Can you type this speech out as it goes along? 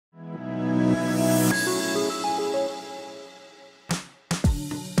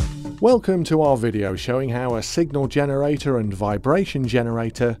Welcome to our video showing how a signal generator and vibration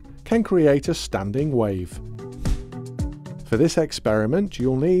generator can create a standing wave. For this experiment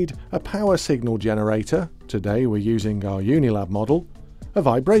you'll need a power signal generator, today we're using our Unilab model, a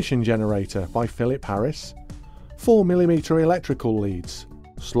vibration generator by Philip Harris, 4mm electrical leads,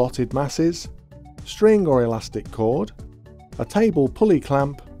 slotted masses, string or elastic cord, a table pulley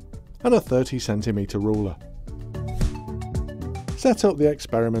clamp and a 30cm ruler. Set up the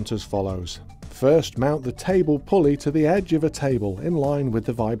experiment as follows. First, mount the table pulley to the edge of a table in line with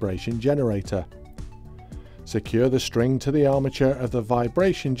the vibration generator. Secure the string to the armature of the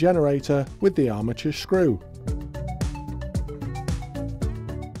vibration generator with the armature screw.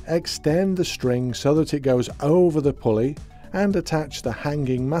 Extend the string so that it goes over the pulley and attach the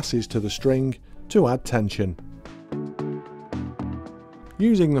hanging masses to the string to add tension.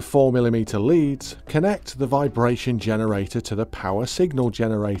 Using the 4mm leads, connect the vibration generator to the power signal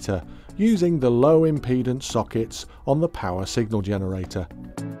generator using the low impedance sockets on the power signal generator.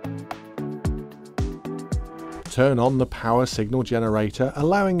 Turn on the power signal generator,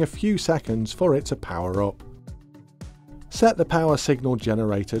 allowing a few seconds for it to power up. Set the power signal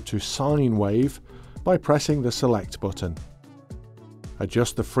generator to sine wave by pressing the select button.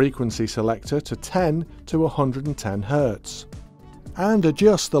 Adjust the frequency selector to 10 to 110 Hz. And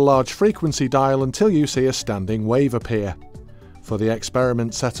adjust the large frequency dial until you see a standing wave appear. For the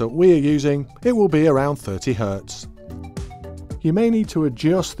experiment setup we are using, it will be around 30 Hz. You may need to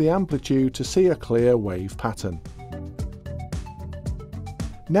adjust the amplitude to see a clear wave pattern.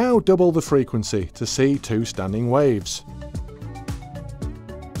 Now double the frequency to see two standing waves.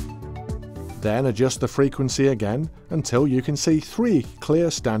 Then adjust the frequency again until you can see three clear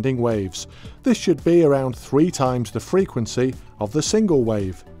standing waves. This should be around 3 times the frequency of the single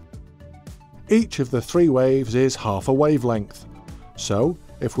wave. Each of the 3 waves is half a wavelength. So,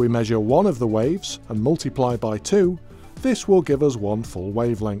 if we measure one of the waves and multiply by 2, this will give us one full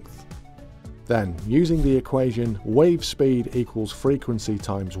wavelength. Then, using the equation wave speed equals frequency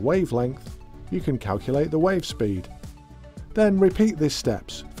times wavelength, you can calculate the wave speed. Then repeat these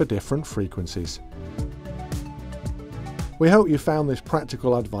steps for different frequencies. We hope you found this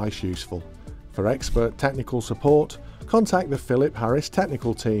practical advice useful. For expert technical support, contact the Philip Harris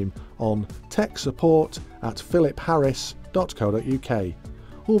technical team on techsupport@philipharris.co.uk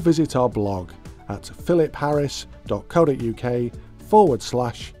or visit our blog at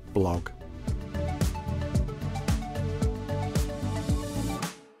philipharris.co.uk/blog.